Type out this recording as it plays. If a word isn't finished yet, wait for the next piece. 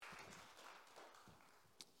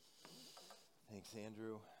Thanks,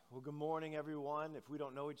 Andrew. Well, good morning, everyone. If we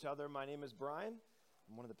don't know each other, my name is Brian.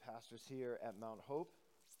 I'm one of the pastors here at Mount Hope.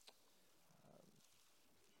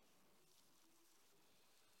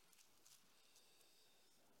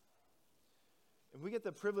 And we get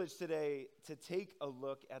the privilege today to take a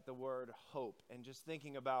look at the word hope and just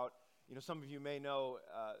thinking about, some of you may know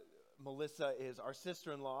Melissa is our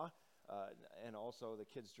sister-in-law and also the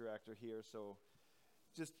kids director here. So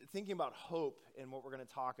just thinking about hope and what we're going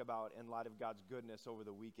to talk about in light of God's goodness over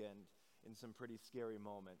the weekend in some pretty scary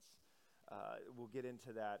moments. We'll get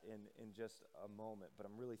into that in just a moment, but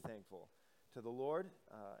I'm really thankful to the Lord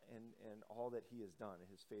and all that He has done,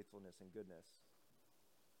 His faithfulness and goodness.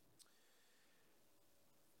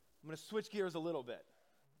 I'm going to switch gears a little bit.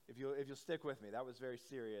 If you'll stick with me, that was very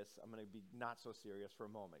serious. I'm going to be not so serious for a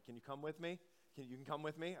moment. Can you come with me? You can come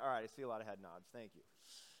with me? All right, I see a lot of head nods. Thank you.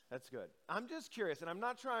 That's good. I'm just curious, and I'm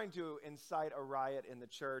not trying to incite a riot in the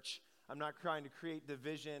church. I'm not trying to create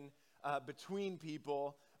division between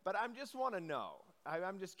people, but I just want to know.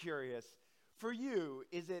 I'm just curious. For you,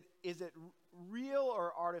 is it real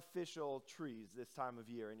or artificial trees this time of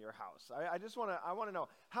year in your house? I want to know,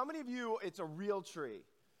 how many of you, it's a real tree?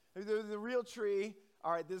 The real tree,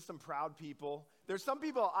 all right, there's some proud people. There's some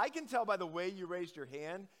people, I can tell by the way you raised your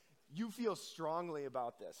hand, you feel strongly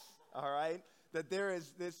about this, all right? That there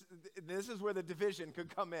is this is where the division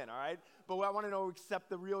could come in, all right? But I want to know, we accept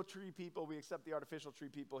the real tree people, we accept the artificial tree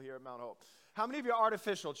people here at Mount Hope. How many of you are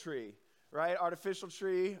artificial tree, right? Artificial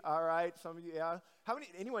tree, all right? Some of you, yeah. How many,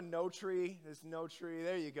 anyone no tree? There's no tree.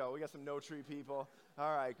 There you go. We got some no tree people.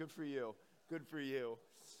 All right, good for you. Good for you.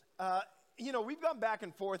 We've gone back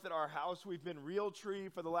and forth at our house. We've been real tree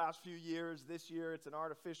for the last few years. This year, it's an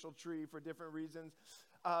artificial tree for different reasons.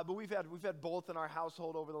 But we've had both in our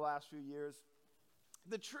household over the last few years.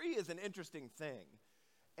 The tree is an interesting thing,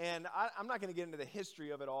 and I'm not going to get into the history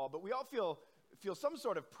of it all, but we all feel some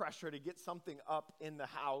sort of pressure to get something up in the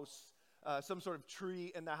house, some sort of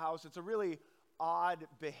tree in the house. It's a really odd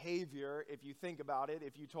behavior if you think about it.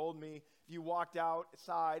 If you told me, if you walked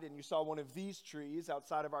outside and you saw one of these trees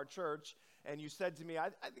outside of our church, and you said to me, I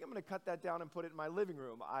think I'm going to cut that down and put it in my living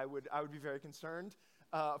room, I would be very concerned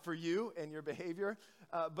for you and your behavior,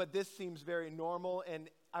 but this seems very normal. And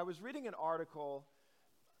I was reading an article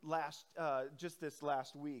this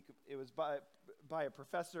last week. It was by a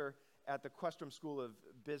professor at the Questrom School of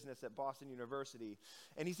Business at Boston University.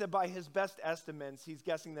 And he said by his best estimates, he's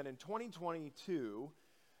guessing that in 2022,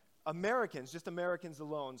 Americans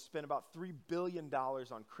alone, spent about $3 billion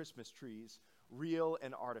on Christmas trees, real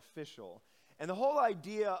and artificial. And the whole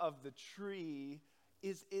idea of the tree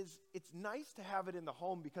is it's nice to have it in the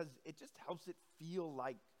home because it just helps it feel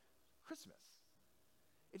like Christmas.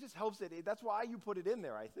 It just helps it. That's why you put it in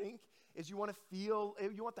there, I think, is you want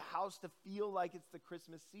the house to feel like it's the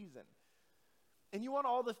Christmas season. And you want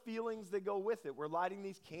all the feelings that go with it. We're lighting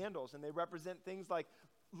these candles, and they represent things like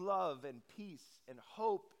love and peace and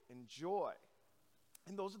hope and joy.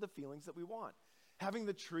 And those are the feelings that we want. Having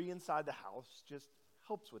the tree inside the house just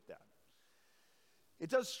helps with that. It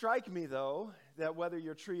does strike me, though, that whether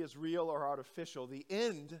your tree is real or artificial, the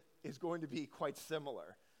end is going to be quite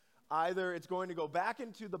similar. Either it's going to go back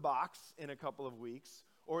into the box in a couple of weeks,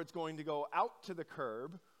 or it's going to go out to the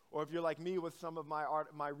curb, or if you're like me with some of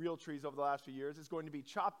my real trees over the last few years, it's going to be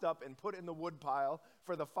chopped up and put in the wood pile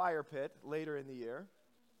for the fire pit later in the year.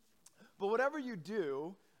 But whatever you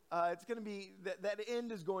do, it's going to be, that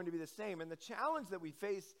end is going to be the same. And the challenge that we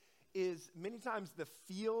face is many times the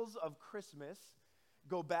feels of Christmas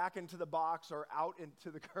go back into the box or out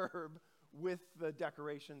into the curb with the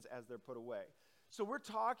decorations as they're put away. So we're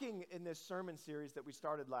talking in this sermon series that we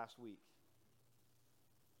started last week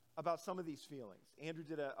about some of these feelings. Andrew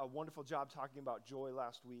did a wonderful job talking about joy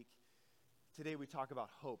last week. Today we talk about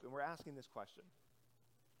hope, and we're asking this question.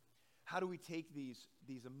 How do we take these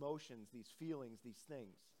emotions, these feelings, these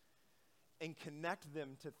things, and connect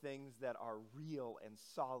them to things that are real and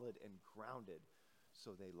solid and grounded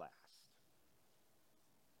so they last?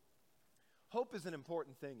 Hope is an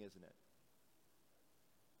important thing, isn't it?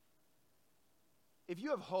 If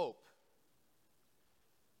you have hope,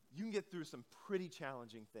 you can get through some pretty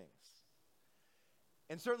challenging things.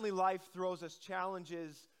 And certainly life throws us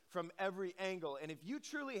challenges from every angle. And if you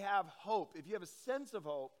truly have hope, if you have a sense of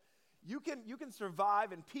hope, you can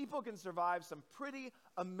survive, and people can survive some pretty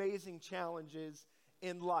amazing challenges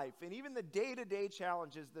in life. And even the day-to-day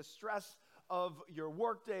challenges, the stress of your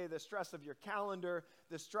workday, the stress of your calendar,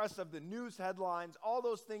 the stress of the news headlines, all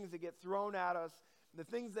those things that get thrown at us, the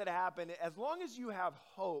things that happen, as long as you have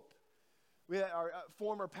hope, We had our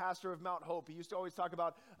former pastor of Mount Hope. He used to always talk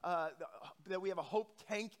about that we have a hope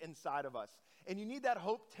tank inside of us. And you need that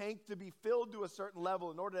hope tank to be filled to a certain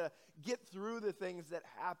level in order to get through the things that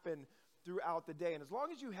happen throughout the day. And as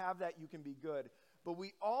long as you have that, you can be good. But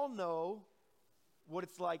we all know what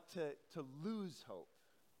it's like to lose hope.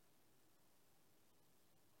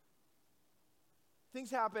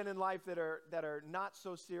 Things happen in life that are not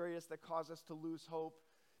so serious that cause us to lose hope.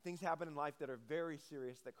 Things happen in life that are very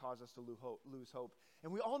serious that cause us to lose hope.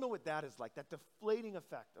 And we all know what that is like, that deflating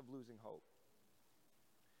effect of losing hope.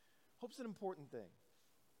 Hope's an important thing.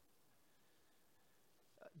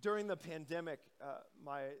 During the pandemic,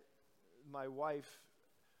 my wife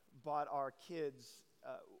bought our kids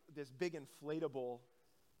this big inflatable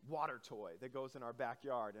water toy that goes in our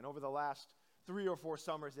backyard. And over the last 3 or 4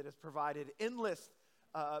 summers, it has provided endless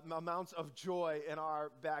amounts of joy in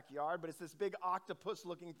our backyard. But it's this big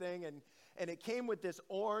octopus-looking thing, and it came with this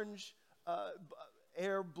orange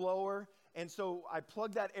air blower. And so I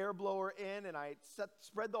plugged that air blower in, and I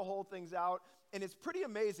spread the whole things out. And it's pretty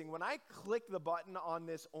amazing. When I click the button on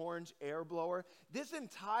this orange air blower, this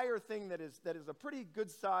entire thing that is a pretty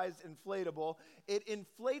good-sized inflatable, it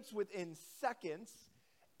inflates within seconds.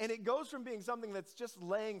 And it goes from being something that's just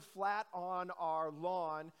laying flat on our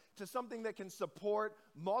lawn to something that can support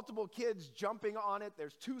multiple kids jumping on it.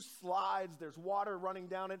 There's 2 slides. There's water running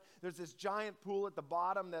down it. There's this giant pool at the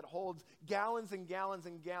bottom that holds gallons and gallons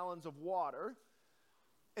and gallons of water.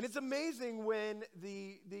 And it's amazing when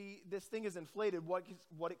this thing is inflated, what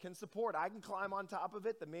it can support. I can climb on top of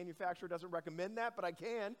it. The manufacturer doesn't recommend that, but I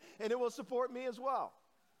can, and it will support me as well.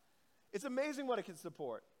 It's amazing what it can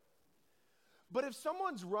support. But if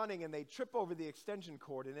someone's running and they trip over the extension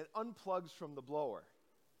cord and it unplugs from the blower,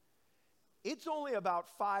 it's only about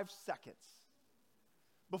 5 seconds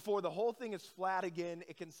before the whole thing is flat again,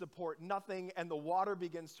 it can support nothing, and the water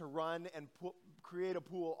begins to run and create a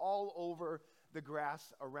pool all over the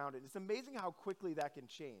grass around it. It's amazing how quickly that can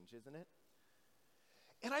change, isn't it?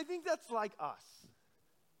 And I think that's like us.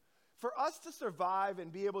 For us to survive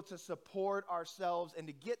and be able to support ourselves and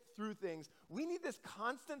to get through things, we need this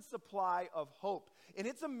constant supply of hope. And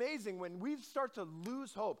it's amazing when we start to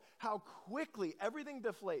lose hope, how quickly everything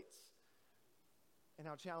deflates and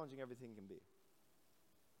how challenging everything can be.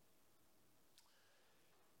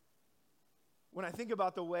 When I think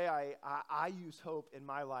about the way I use hope in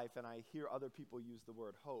my life and I hear other people use the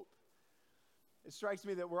word hope, it strikes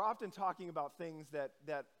me that we're often talking about things that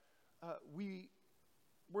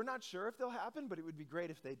we're not sure if they'll happen, but it would be great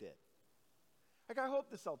if they did. Like, I hope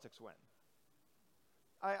the Celtics win.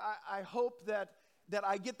 I hope that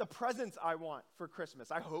I get the presents I want for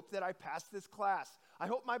Christmas. I hope that I pass this class. I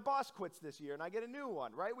hope my boss quits this year and I get a new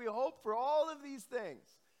one, right? We hope for all of these things,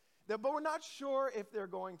 but we're not sure if they're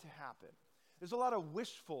going to happen. There's a lot of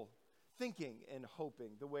wishful thinking and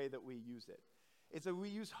hoping the way that we use it. We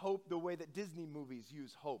use hope the way that Disney movies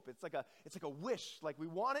use hope. It's like a wish, like we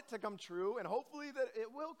want it to come true, and hopefully that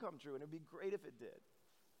it will come true, and it'd be great if it did.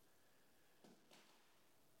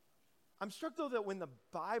 I'm struck, though, that when the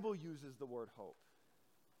Bible uses the word hope,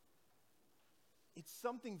 it's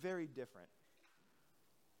something very different.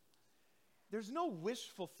 There's no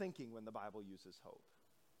wishful thinking when the Bible uses hope.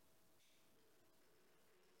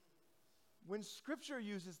 When Scripture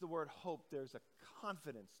uses the word hope, there's a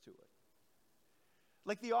confidence to it.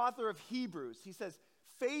 Like the author of Hebrews, he says,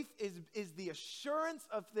 faith is the assurance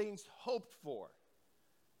of things hoped for.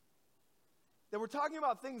 That we're talking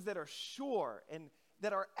about things that are sure and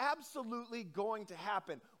that are absolutely going to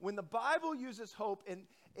happen. When the Bible uses hope, and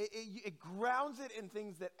it grounds it in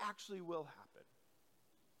things that actually will happen.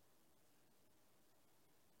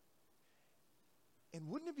 And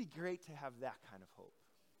wouldn't it be great to have that kind of hope?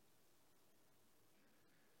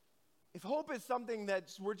 If hope is something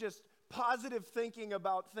that we're just positive thinking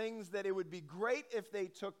about things that it would be great if they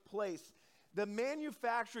took place, the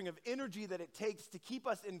manufacturing of energy that it takes to keep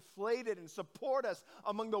us inflated and support us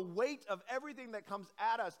among the weight of everything that comes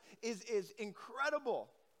at us is incredible.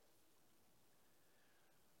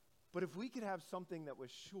 But if we could have something that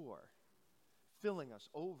was sure, filling us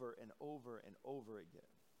over and over and over again,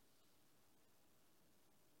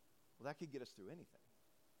 well, that could get us through anything.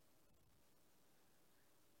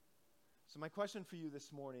 So my question for you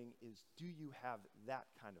this morning is, do you have that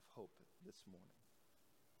kind of hope this morning?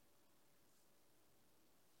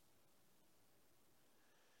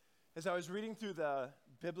 As I was reading through the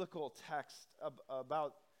biblical text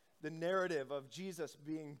about the narrative of Jesus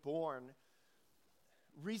being born,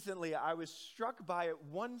 recently I was struck by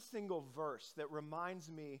one single verse that reminds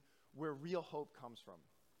me where real hope comes from.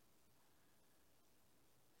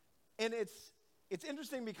 And It's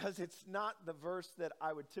interesting because it's not the verse that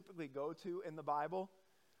I would typically go to in the Bible.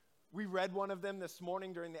 We read one of them this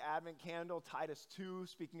morning during the Advent candle, Titus 2,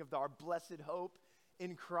 speaking of our blessed hope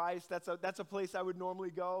in Christ. That's a place I would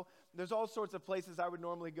normally go. There's all sorts of places I would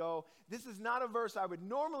normally go. This is not a verse I would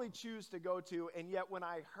normally choose to go to, and yet when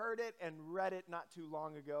I heard it and read it not too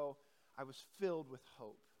long ago, I was filled with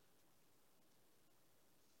hope.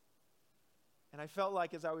 And I felt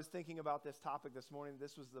like as I was thinking about this topic this morning,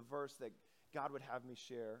 this was the verse that God would have me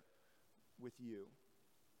share with you.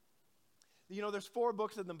 You know, there's 4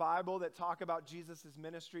 books in the Bible that talk about Jesus'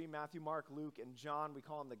 ministry: Matthew, Mark, Luke, and John. We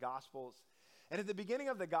call them the Gospels. And at the beginning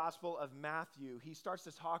of the Gospel of Matthew, he starts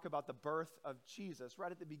to talk about the birth of Jesus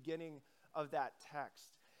right at the beginning of that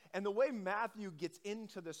text. And the way Matthew gets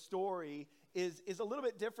into the story is a little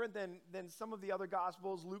bit different than some of the other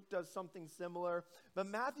Gospels. Luke does something similar. But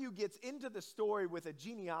Matthew gets into the story with a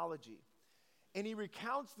genealogy. And he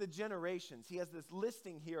recounts the generations. He has this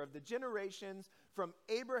listing here of the generations from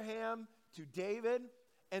Abraham to David,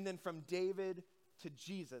 and then from David to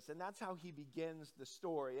Jesus. And that's how he begins the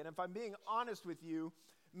story. And if I'm being honest with you,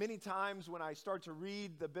 many times when I start to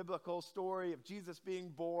read the biblical story of Jesus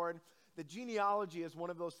being born, the genealogy is one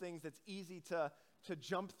of those things that's easy to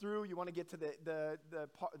jump through. You want to get to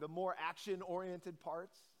the more action-oriented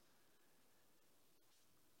parts.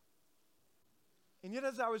 And yet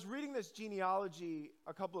as I was reading this genealogy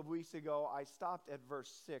a couple of weeks ago, I stopped at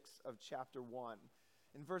verse 6 of chapter 1.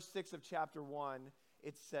 In verse 6 of chapter 1,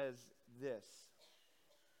 it says this.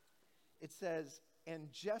 It says,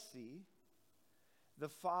 "And Jesse, the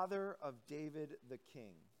father of David the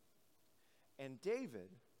king. And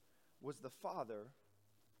David was the father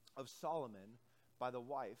of Solomon by the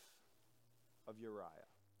wife of Uriah."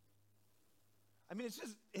 I mean,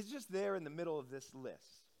 it's just there in the middle of this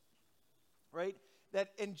list, right?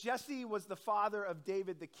 And Jesse was the father of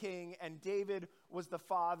David the king, and David was the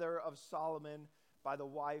father of Solomon by the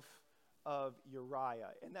wife of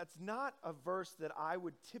Uriah. And that's not a verse that I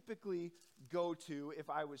would typically go to if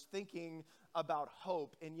I was thinking about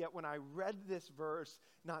hope. And yet when I read this verse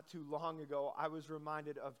not too long ago, I was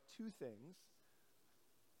reminded of 2 things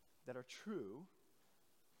that are true,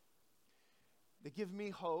 that give me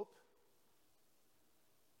hope,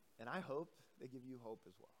 and I hope they give you hope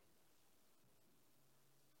as well.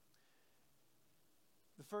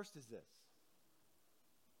 The first is this.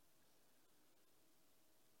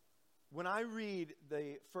 When I read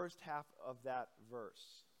the first half of that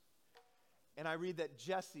verse, and I read that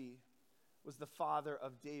Jesse was the father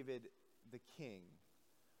of David the king,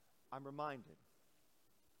 I'm reminded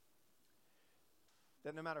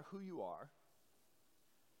that no matter who you are,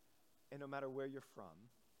 and no matter where you're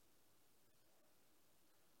from,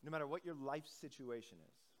 no matter what your life situation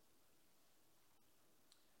is,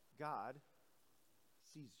 God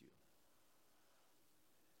sees you.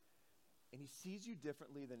 And he sees you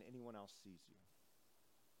differently than anyone else sees you.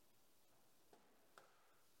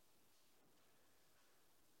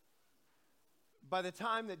 By the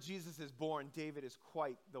time that Jesus is born, David is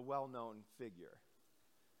quite the well-known figure.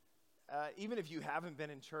 Even if you haven't been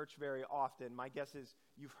in church very often, my guess is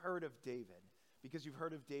you've heard of David, because you've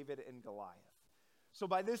heard of David and Goliath. So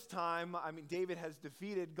by this time, David has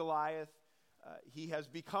defeated Goliath. He has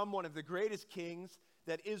become one of the greatest kings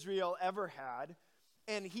that Israel ever had.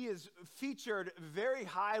 And he is featured very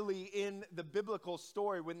highly in the biblical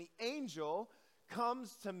story. When the angel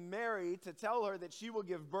comes to Mary to tell her that she will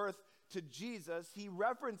give birth to Jesus, he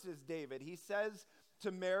references David. He says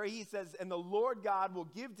to Mary, "And the Lord God will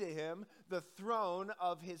give to him the throne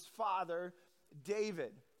of his father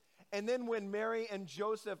David." And then when Mary and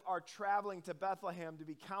Joseph are traveling to Bethlehem to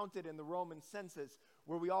be counted in the Roman census,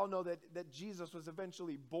 where we all know that Jesus was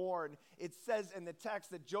eventually born, it says in the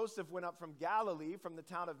text that Joseph went up from Galilee, from the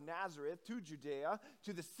town of Nazareth to Judea,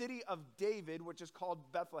 to the city of David, which is called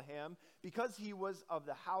Bethlehem, because he was of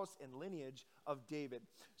the house and lineage of David.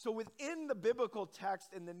 So within the biblical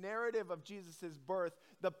text, in the narrative of Jesus' birth,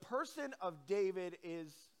 the person of David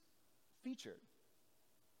is featured.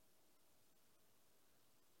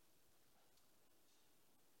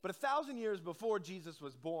 But 1,000 years before Jesus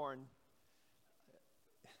was born,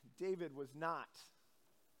 David was not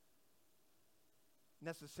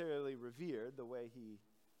necessarily revered the way he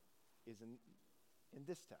is in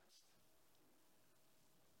this text.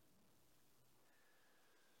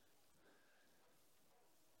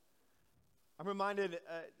 I'm reminded,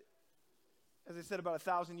 as I said, about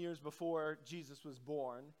 1,000 years before Jesus was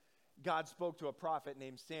born, God spoke to a prophet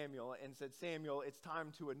named Samuel and said, "Samuel, it's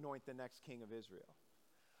time to anoint the next king of Israel.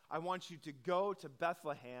 I want you to go to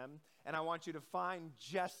Bethlehem, and I want you to find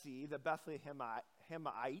Jesse, the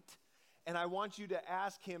Bethlehemite, and I want you to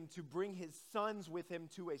ask him to bring his sons with him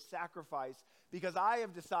to a sacrifice, because I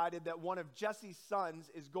have decided that one of Jesse's sons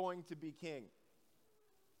is going to be king.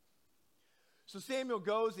 So Samuel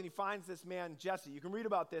goes and he finds this man, Jesse. You can read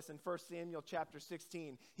about this in 1 Samuel chapter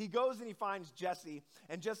 16. He goes and he finds Jesse,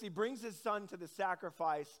 and Jesse brings his son to the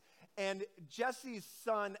sacrifice, and Jesse's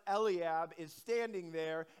son Eliab is standing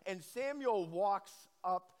there, and Samuel walks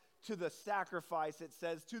up to the sacrifice, it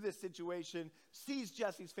says, to this situation, sees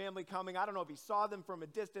Jesse's family coming. I don't know if he saw them from a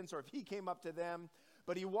distance or if he came up to them,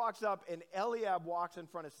 but he walks up, and Eliab walks in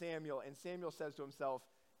front of Samuel, and Samuel says to himself,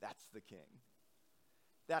 that's the king.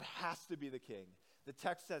 That has to be the king. The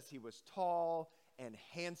text says he was tall and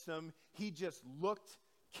handsome. He just looked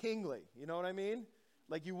kingly. You know what I mean?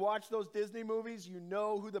 Like you watch those Disney movies, you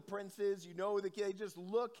know who the prince is, you know who the king. They just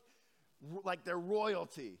look like they're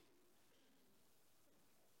royalty.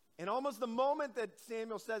 And almost the moment that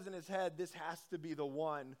Samuel says in his head, this has to be the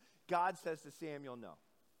one, God says to Samuel, no,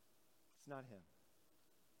 it's not him.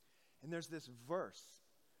 And there's this verse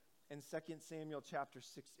in 1 Samuel chapter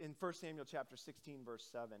 16, verse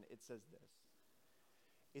 7, it says this.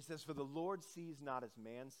 It says, for the Lord sees not as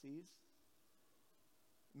man sees.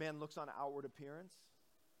 Man looks on outward appearance,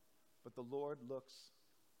 but the Lord looks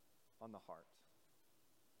on the heart.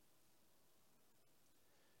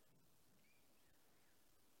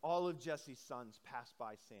 All of Jesse's sons passed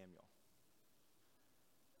by Samuel.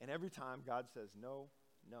 And every time God says, no,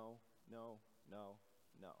 no, no, no,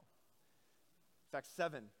 no. In fact,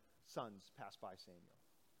 7 sons passed by Samuel.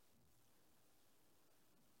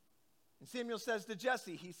 And Samuel says to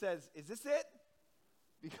Jesse, he says, is this it?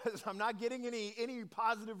 Because I'm not getting any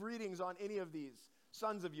positive readings on any of these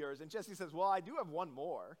sons of yours. And Jesse says, well, I do have one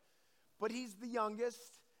more, but he's the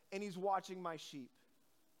youngest, and he's watching my sheep.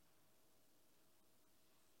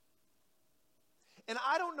 And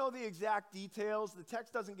I don't know the exact details. The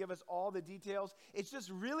text doesn't give us all the details. It's just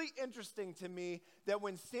really interesting to me that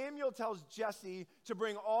when Samuel tells Jesse to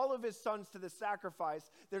bring all of his sons to the sacrifice,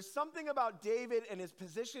 there's something about David and his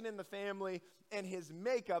position in the family and his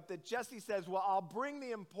makeup that Jesse says, well, I'll bring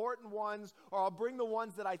the important ones, or I'll bring the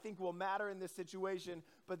ones that I think will matter in this situation,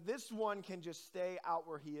 but this one can just stay out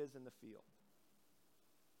where he is in the field.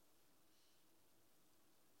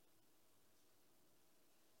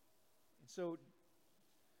 And so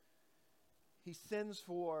he sends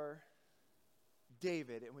for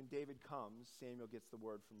David, and when David comes, Samuel gets the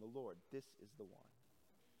word from the Lord. This is the one.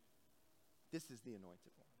 This is the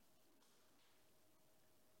anointed one.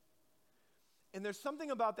 And there's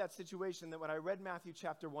something about that situation that when I read Matthew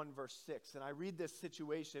chapter 1, verse 6, and I read this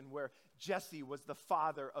situation where Jesse was the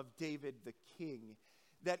father of David the king,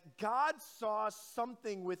 that God saw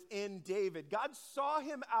something within David. God saw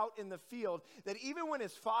him out in the field, that even when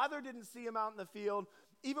his father didn't see him out in the field,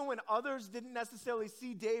 even when others didn't necessarily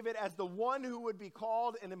see David as the one who would be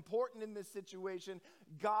called and important in this situation,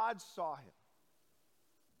 God saw him.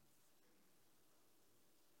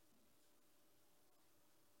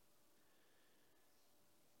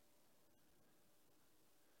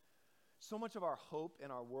 So much of our hope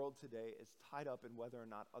in our world today is tied up in whether or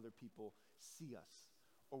not other people see us,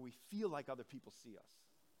 or we feel like other people see us.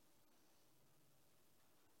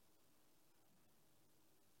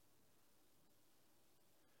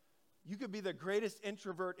 You could be the greatest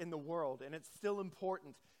introvert in the world, and it's still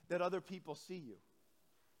important that other people see you,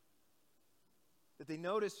 that they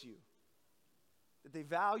notice you, that they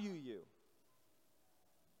value you.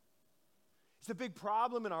 It's a big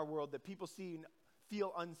problem in our world that people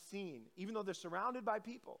feel unseen, even though they're surrounded by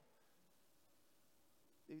people.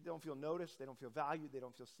 They don't feel noticed, they don't feel valued, they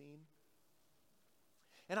don't feel seen.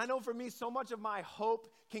 And I know for me, so much of my hope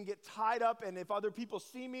can get tied up in if other people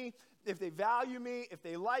see me, if they value me, if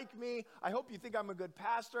they like me. I hope you think I'm a good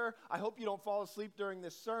pastor. I hope you don't fall asleep during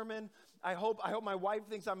this sermon. I hope my wife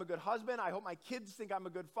thinks I'm a good husband. I hope my kids think I'm a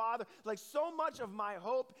good father. Like, so much of my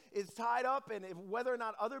hope is tied up in whether or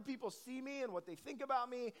not other people see me and what they think about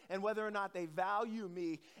me and whether or not they value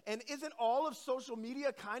me. And isn't all of social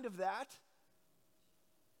media kind of that?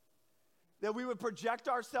 That we would project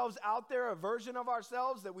ourselves out there, a version of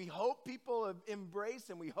ourselves that we hope people embrace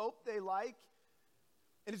and we hope they like.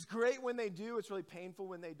 And it's great when they do. It's really painful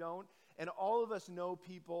when they don't. And all of us know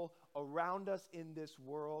people around us in this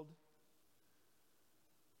world.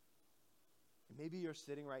 And maybe you're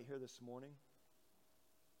sitting right here this morning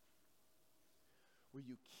where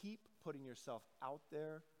you keep putting yourself out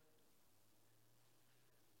there.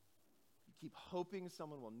 You keep hoping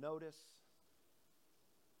someone will notice.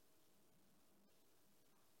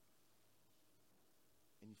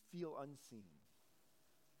 And you feel unseen.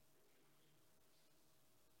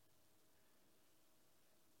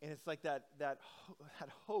 And it's like that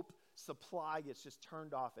hope supply gets just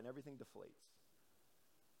turned off and everything deflates.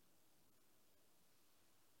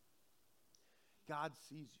 God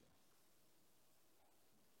sees you.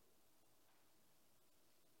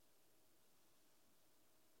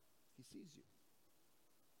 He sees you.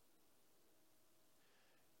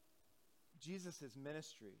 Jesus'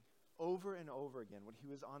 ministry, over and over again, when he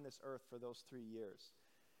was on this earth for those 3 years,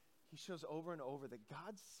 he shows over and over that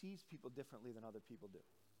God sees people differently than other people do.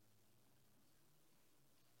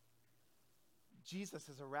 Jesus,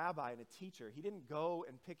 as a rabbi and a teacher, he didn't go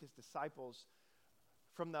and pick his disciples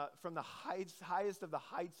from the highest of the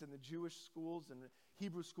heights in the Jewish schools and the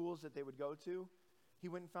Hebrew schools that they would go to. He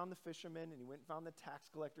went and found the fishermen, and he went and found the tax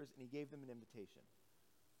collectors, and he gave them an invitation.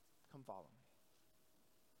 Come follow me.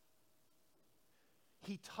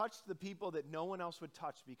 He touched the people that no one else would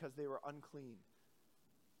touch because they were unclean.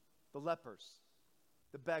 The lepers,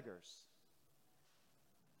 the beggars.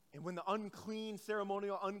 And when the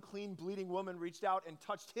ceremonial, unclean, bleeding woman reached out and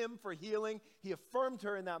touched him for healing, he affirmed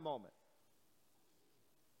her in that moment.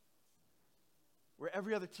 Where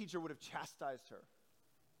every other teacher would have chastised her.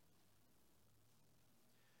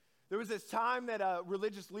 There was this time that a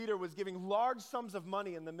religious leader was giving large sums of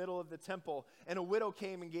money in the middle of the temple, and a widow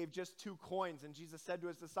came and gave just 2 coins. And Jesus said to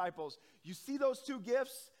his disciples, "You see those 2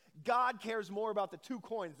 gifts? God cares more about the 2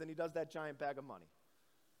 coins than he does that giant bag of money."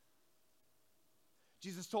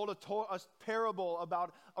 Jesus told a parable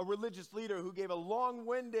about a religious leader who gave a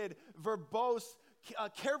long-winded, verbose,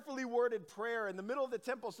 carefully worded prayer in the middle of the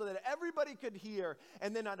temple so that everybody could hear.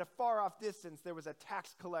 And then at a far-off distance, there was a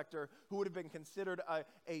tax collector who would have been considered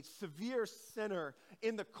a severe sinner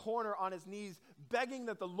in the corner on his knees, begging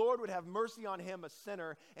that the Lord would have mercy on him, a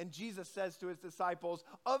sinner. And Jesus says to his disciples,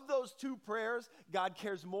 of those 2 prayers, God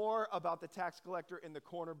cares more about the tax collector in the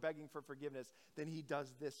corner begging for forgiveness than he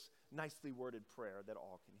does this nicely worded prayer that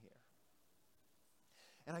all can hear.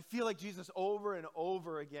 And I feel like Jesus over and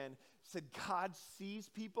over again said God sees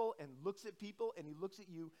people and looks at people, and he looks at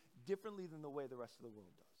you differently than the way the rest of the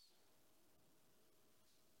world does.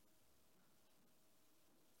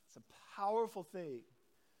 It's a powerful thing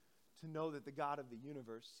to know that the God of the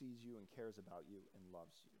universe sees you and cares about you and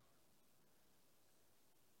loves you.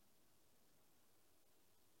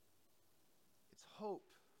 It's hope.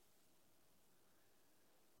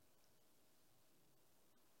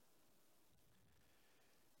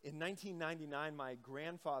 In 1999, my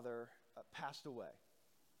grandfather passed away.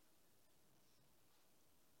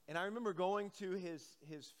 And I remember going to his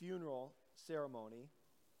funeral ceremony,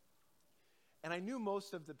 and I knew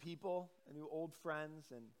most of the people. I knew old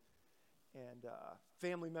friends and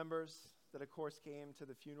family members that, of course, came to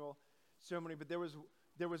the funeral ceremony. But there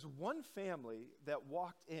was one family that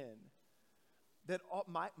walked in that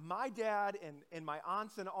my dad and my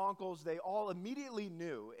aunts and uncles, they all immediately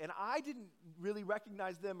knew. And I didn't really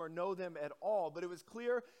recognize them or know them at all, but it was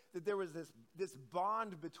clear that there was this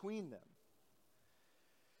bond between them.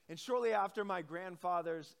 And shortly after my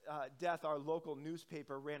grandfather's death, our local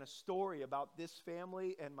newspaper ran a story about this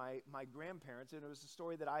family and my grandparents, and it was a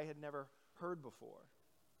story that I had never heard before.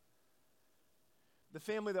 The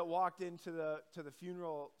family that walked into the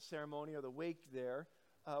funeral ceremony or the wake there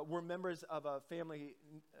were members of a family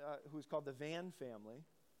who was called the Van family.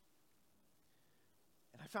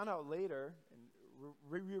 And I found out later, and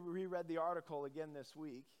reread the article again this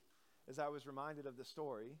week, as I was reminded of the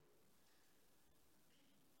story,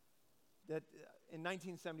 that in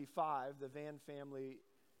 1975, the Van family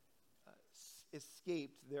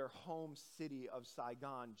escaped their home city of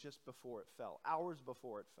Saigon just before it fell, hours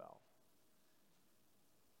before it fell.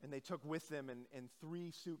 And they took with them in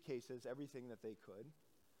 3 suitcases everything that they could.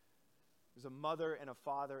 There's a mother and a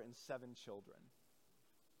father and 7 children.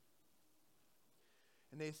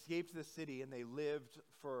 And they escaped the city, and they lived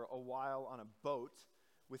for a while on a boat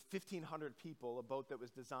with 1,500 people, a boat that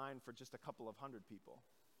was designed for just a couple of hundred people.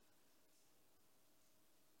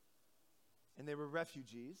 And they were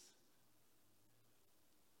refugees.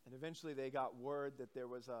 And eventually they got word that there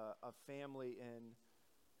was a family in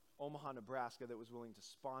Omaha, Nebraska that was willing to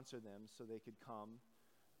sponsor them so they could come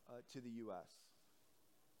to the U.S.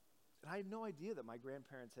 And I had no idea that my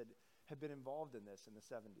grandparents had been involved in this in the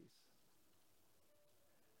 70s.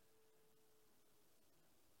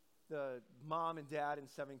 The mom and dad and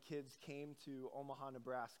 7 kids came to Omaha,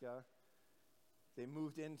 Nebraska. They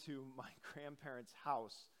moved into my grandparents'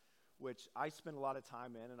 house, which I spent a lot of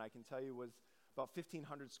time in, and I can tell you was about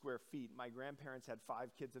 1,500 square feet. My grandparents had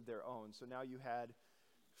 5 kids of their own, so now you had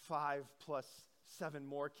 5 plus 7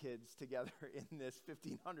 more kids together in this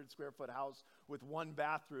 1,500 square foot house with 1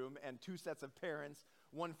 bathroom and 2 sets of parents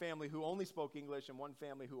one family who only spoke English and one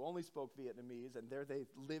family who only spoke Vietnamese, and there they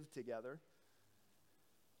lived together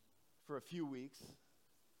for a few weeks.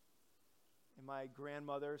 And my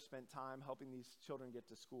grandmother spent time helping these children get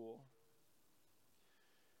to school.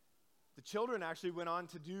 The children actually went on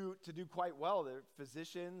to do quite well. They're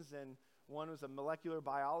physicians, and one was a molecular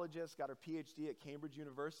biologist, got her PhD at Cambridge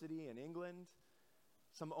University in England.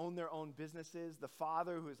 Some own their own businesses. The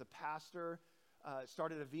father, who is a pastor,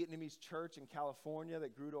 started a Vietnamese church in California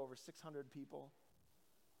that grew to over 600 people.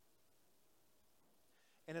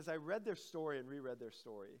 And as I read their story and reread their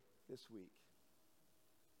story this week,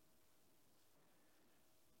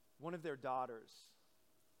 one of their daughters,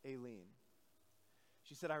 Aileen,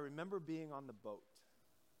 she said, I remember being on the boat,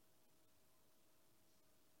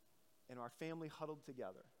 and our family huddled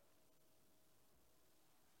together,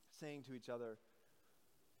 saying to each other,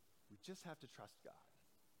 we just have to trust God.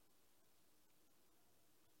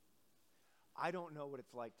 I don't know what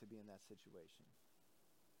it's like to be in that situation.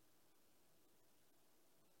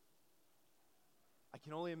 I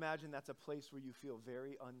can only imagine that's a place where you feel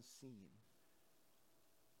very unseen.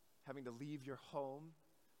 Having to leave your home,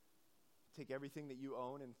 take everything that you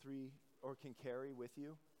own and can carry with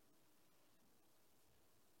you.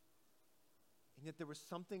 And yet there was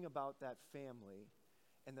something about that family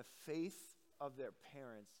and the faith of their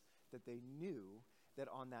parents that they knew that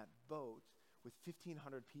on that boat with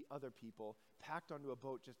 1,500 other people packed onto a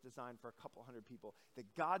boat just designed for a couple hundred people, that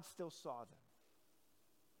God still saw them.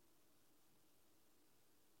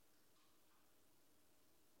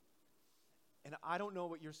 And I don't know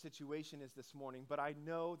what your situation is this morning, but I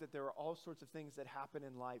know that there are all sorts of things that happen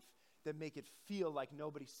in life that make it feel like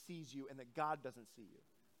nobody sees you and that God doesn't see you.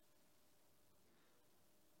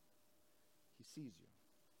 He sees you.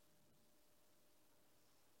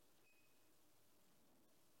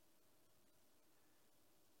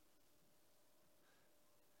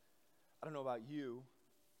 I don't know about you.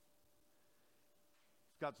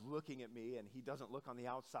 If God's looking at me and he doesn't look on the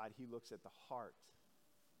outside, he looks at the heart.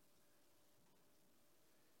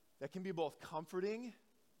 That can be both comforting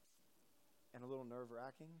and a little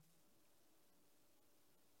nerve-wracking.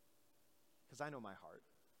 Because I know my heart.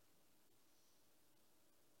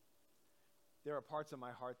 There are parts of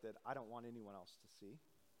my heart that I don't want anyone else to see.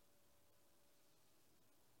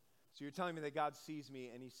 So you're telling me that God sees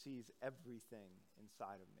me and he sees everything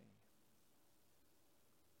inside of me.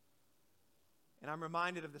 And I'm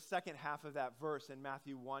reminded of the second half of that verse in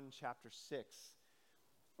Matthew 1, chapter 6.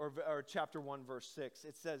 Or chapter 1, verse 6.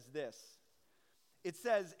 It says this. It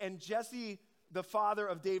says, and Jesse, the father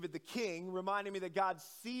of David the king, reminding me that God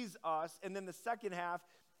sees us. And then the second half,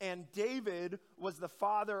 and David was the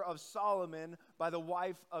father of Solomon by the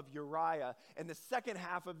wife of Uriah. And the second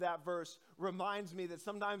half of that verse reminds me that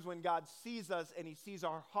sometimes when God sees us and he sees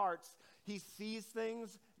our hearts, he sees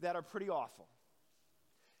things that are pretty awful.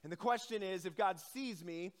 And the question is, if God sees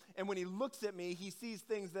me, and when he looks at me, he sees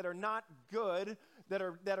things that are not good, that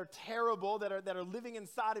are terrible, that are living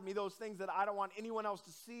inside of me, those things that I don't want anyone else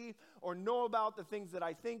to see or know about, the things that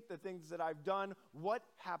I think, the things that I've done, what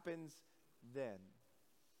happens then?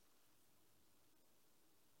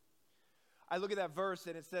 I look at that verse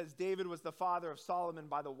and it says David was the father of Solomon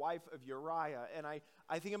by the wife of Uriah. And I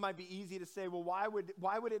think it might be easy to say, well, why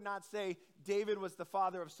would it not say David was the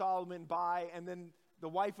father of Solomon by, and then the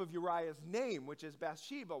wife of Uriah's name, which is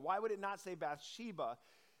Bathsheba? Why would it not say Bathsheba?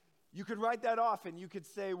 You could write that off and you could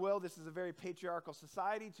say, well, this is a very patriarchal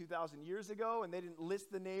society 2,000 years ago, and they didn't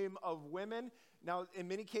list the name of women. Now, in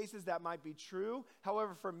many cases, that might be true.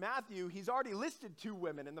 However, for Matthew, he's already listed 2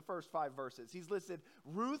 women in the first 5 verses. He's listed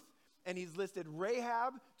Ruth and he's listed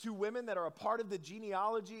Rahab, 2 women that are a part of the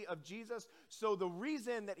genealogy of Jesus. So the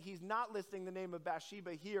reason that he's not listing the name of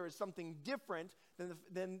Bathsheba here is something different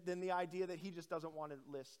than the idea that he just doesn't want to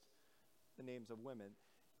list the names of women.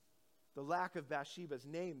 The lack of Bathsheba's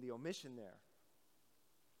name, the omission there,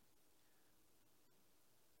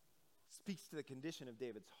 speaks to the condition of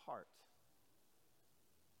David's heart.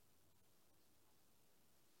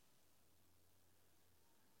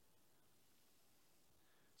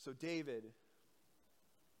 So David,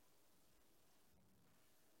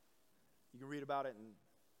 you can read about it in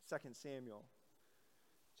 2 Samuel,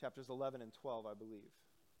 chapters 11 and 12, I believe.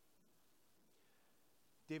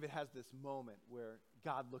 David has this moment where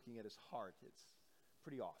God looking at his heart, it's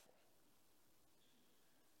pretty awful.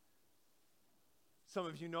 Some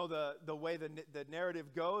of you know the way the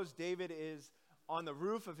narrative goes. David is on the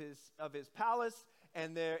roof of his palace,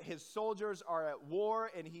 and his soldiers are at war,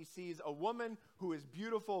 and he sees a woman who is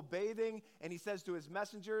beautiful bathing, and he says to his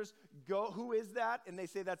messengers, "Go, who is that?" And they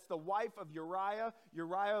say, "That's the wife of Uriah."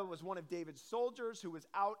 Uriah was one of David's soldiers who was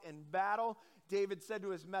out in battle. David said to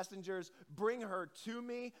his messengers, "Bring her to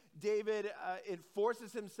me." David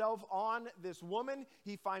forces himself on this woman.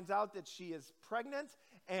 He finds out that she is pregnant,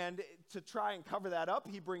 and to try and cover that up,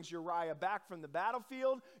 he brings Uriah back from the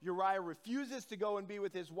battlefield. Uriah refuses to go and be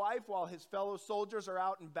with his wife while his fellow soldiers are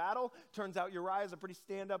out in battle. Turns out Uriah is a pretty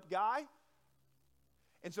stand-up guy.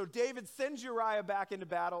 And so David sends Uriah back into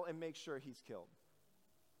battle and makes sure he's killed.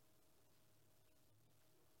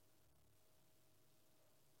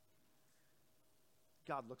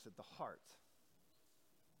 God looks at the heart.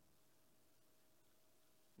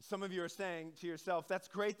 Some of you are saying to yourself, that's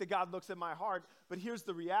great that God looks at my heart, but here's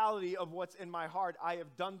the reality of what's in my heart. I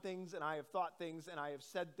have done things, and I have thought things, and I have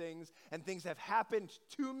said things, and things have happened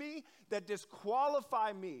to me that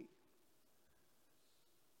disqualify me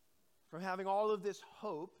from having all of this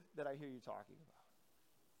hope that I hear you talking about.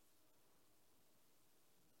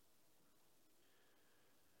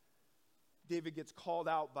 David gets called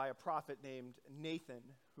out by a prophet named Nathan,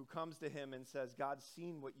 who comes to him and says, God's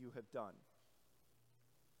seen what you have done.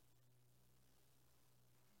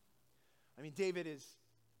 I mean,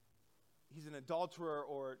 he's an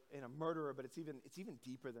adulterer and a murderer, but it's even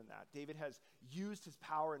deeper than that. David has used his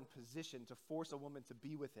power and position to force a woman to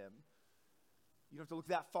be with him. You don't have to look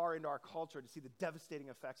that far into our culture to see the devastating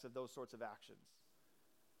effects of those sorts of actions.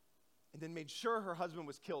 And then made sure her husband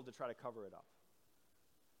was killed to try to cover it up.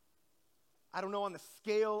 I don't know on the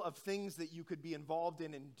scale of things that you could be involved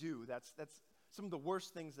in and do. That's some of the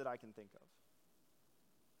worst things that I can think of.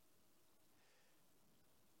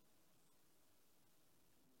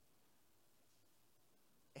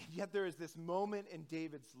 And yet there is this moment in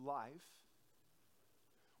David's life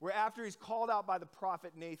where after he's called out by the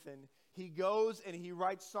prophet Nathan, he goes and he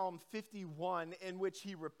writes Psalm 51 in which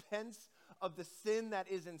he repents of the sin that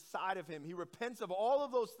is inside of him. He repents of all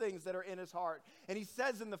of those things that are in his heart. And he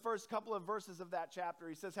says in the first couple of verses of that chapter,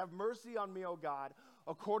 he says, "Have mercy on me, O God,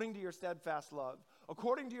 according to your steadfast love.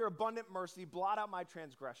 According to your abundant mercy, blot out my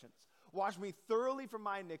transgressions. Wash me thoroughly from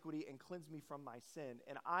my iniquity and cleanse me from my sin."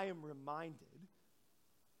 And I am reminded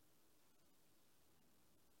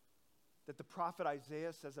that the prophet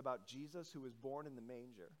Isaiah says about Jesus, who was born in the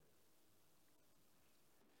manger,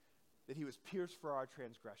 that he was pierced for our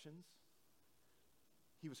transgressions.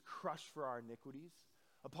 He was crushed for our iniquities.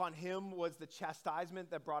 Upon him was the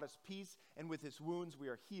chastisement that brought us peace, and with his wounds we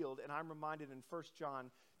are healed. And I'm reminded in 1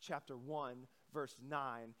 John chapter 1, verse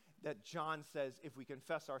 9, that John says if we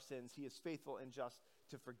confess our sins, he is faithful and just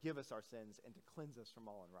to forgive us our sins and to cleanse us from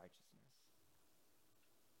all unrighteousness.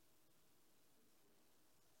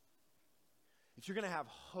 If you're going to have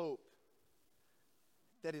hope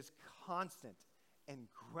that is constant and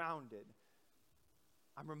grounded,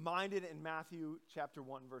 I'm reminded in Matthew chapter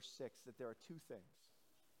 1, verse 6, that there are two things.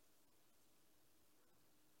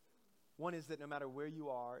 One is that no matter where you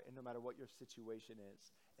are and no matter what your situation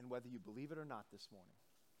is, and whether you believe it or not this morning,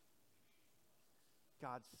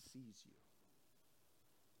 God sees you.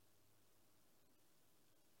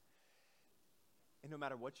 And no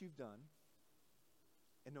matter what you've done,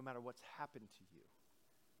 and no matter what's happened to you,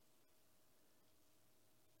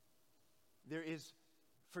 there is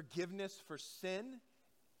forgiveness for sin.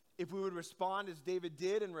 If we would respond as David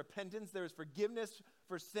did in repentance, there is forgiveness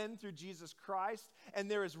for sin through Jesus Christ,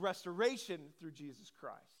 and there is restoration through Jesus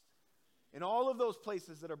Christ in all of those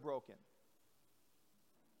places that are broken.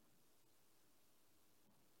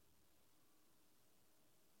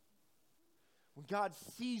 When God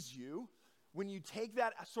sees you, when you take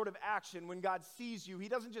that sort of action, when God sees you, he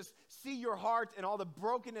doesn't just see your heart and all the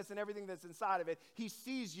brokenness and everything that's inside of it. He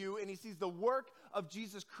sees you, and he sees the work of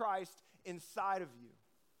Jesus Christ inside of you.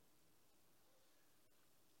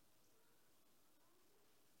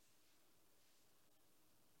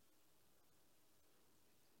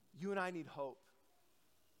 You and I need hope.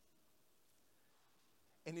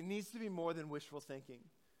 And it needs to be more than wishful thinking.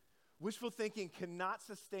 Wishful thinking cannot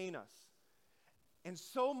sustain us. And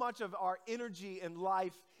so much of our energy and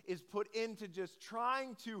life is put into just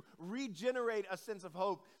trying to regenerate a sense of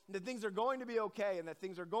hope that things are going to be okay and that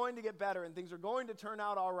things are going to get better and things are going to turn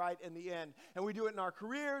out all right in the end. And we do it in our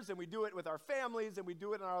careers and we do it with our families and we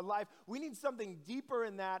do it in our life. We need something deeper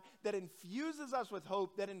in that infuses us with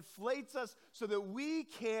hope, that inflates us so that we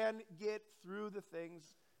can get through the things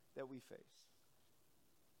that we face.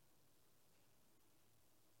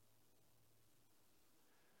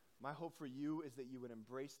 My hope for you is that you would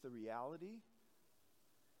embrace the reality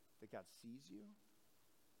that God sees you,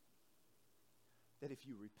 that if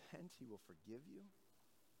you repent, he will forgive you,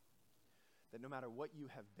 that no matter what you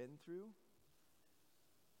have been through,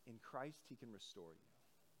 in Christ, he can restore you.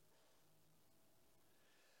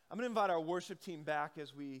 I'm going to invite our worship team back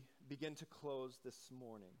as we begin to close this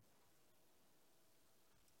morning.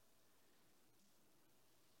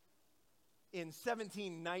 in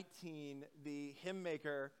 1719, the hymn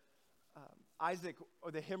maker,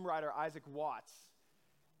 the hymn writer Isaac Watts,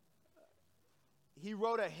 he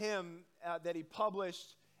wrote a hymn that he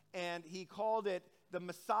published, and he called it "The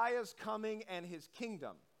Messiah's Coming and His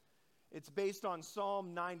Kingdom." It's based on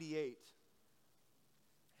Psalm 98.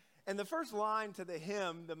 And the first line to the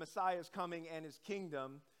hymn, "The Messiah's Coming and His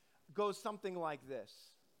Kingdom," goes something like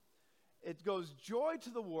this. It goes, "Joy to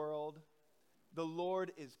the world, the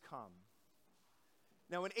Lord is come."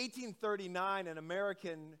 Now, in 1839, an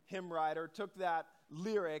American hymn writer took that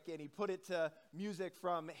lyric and he put it to music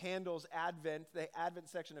from Handel's Advent, the Advent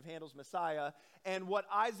section of Handel's Messiah, and what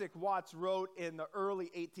Isaac Watts wrote in the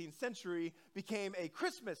early 18th century became a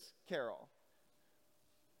Christmas carol.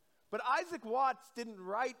 But Isaac Watts didn't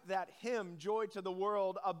write that hymn, "Joy to the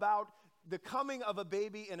World," about the coming of a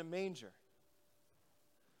baby in a manger.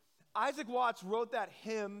 Isaac Watts wrote that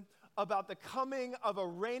hymn about the coming of a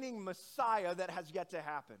reigning Messiah that has yet to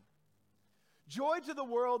happen. Joy to the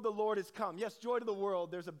world, the Lord has come. Yes, joy to the world.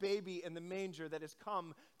 There's a baby in the manger that has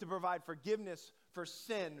come to provide forgiveness for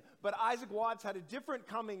sin. But Isaac Watts had a different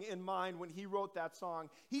coming in mind when he wrote that song.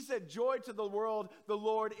 He said, "Joy to the world, the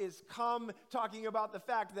Lord is come," talking about the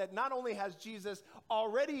fact that not only has Jesus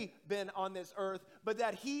already been on this earth, but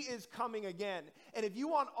that he is coming again. And if you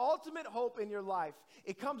want ultimate hope in your life,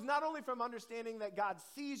 it comes not only from understanding that God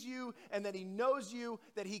sees you and that he knows you,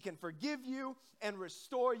 that he can forgive you and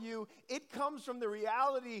restore you. It comes from the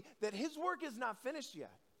reality that his work is not finished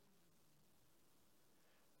yet.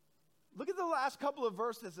 Look at the last couple of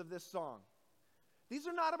verses of this song. These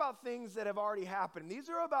are not about things that have already happened. These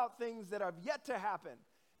are about things that have yet to happen,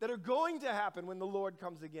 that are going to happen when the Lord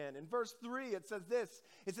comes again. In verse 3, it says this.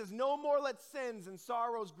 It says, "No more let sins and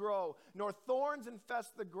sorrows grow, nor thorns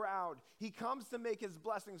infest the ground. He comes to make his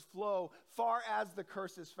blessings flow far as the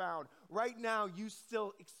curse is found." Right now, you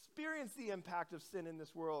still experience the impact of sin in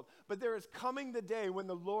this world, but there is coming the day when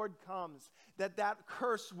the Lord comes, that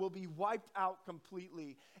curse will be wiped out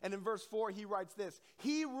completely. And in verse 4, he writes this: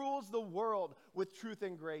 "He rules the world with truth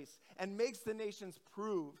and grace and makes the nations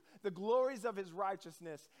prove the glories of his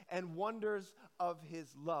righteousness and wonders of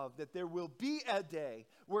his love," that there will be a day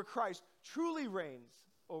where Christ truly reigns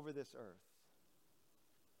over this earth.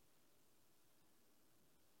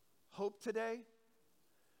 Hope today,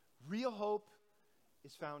 real hope,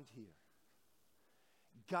 is found here.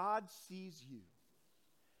 God sees you,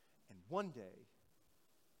 and one day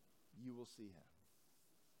you will see him.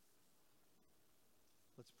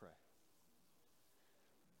 Let's pray.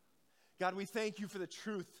 God, we thank you for the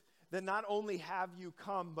truth that not only have you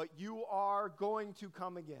come, but you are going to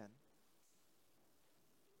come again.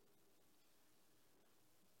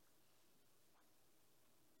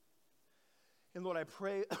 And Lord, I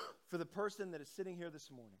pray for the person that is sitting here this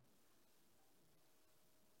morning.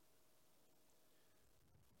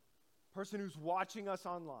 Person who's watching us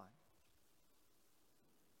online,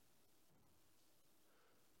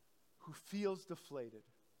 who feels deflated,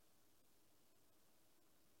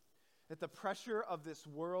 that the pressure of this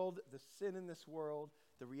world, the sin in this world,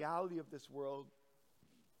 the reality of this world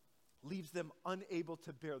leaves them unable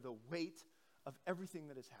to bear the weight of everything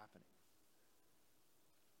that is happening.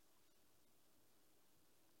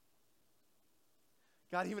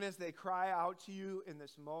 God, even as they cry out to you in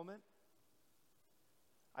this moment,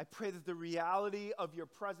 I pray that the reality of your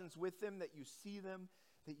presence with them, that you see them,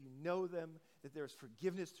 that you know them, that there is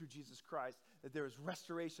forgiveness through Jesus Christ, that there is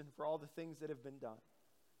restoration for all the things that have been done,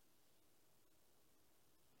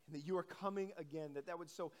 and that you are coming again, that would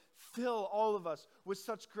so fill all of us with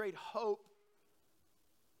such great hope.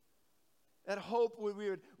 That hope we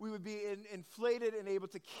would be inflated and able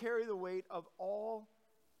to carry the weight of all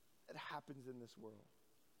that happens in this world.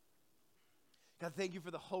 God, thank you for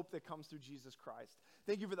the hope that comes through Jesus Christ.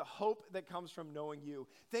 Thank you for the hope that comes from knowing you.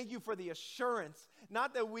 Thank you for the assurance,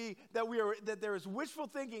 not that there is wishful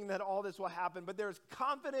thinking that all this will happen, but there is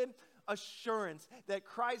confident assurance that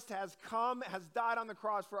Christ has come, has died on the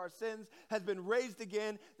cross for our sins, has been raised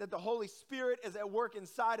again, that the Holy Spirit is at work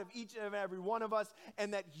inside of each and every one of us,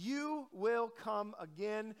 and that you will come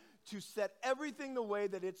again to set everything the way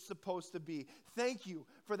that it's supposed to be. Thank you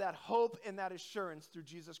for that hope and that assurance through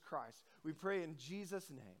Jesus Christ. We pray in Jesus'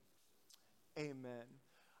 name. Amen.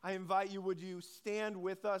 I invite you, would you stand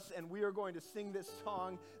with us, and we are going to sing this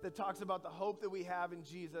song that talks about the hope that we have in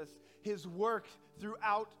Jesus, his work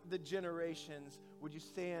throughout the generations. Would you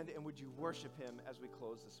stand and would you worship him as we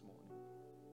close this morning?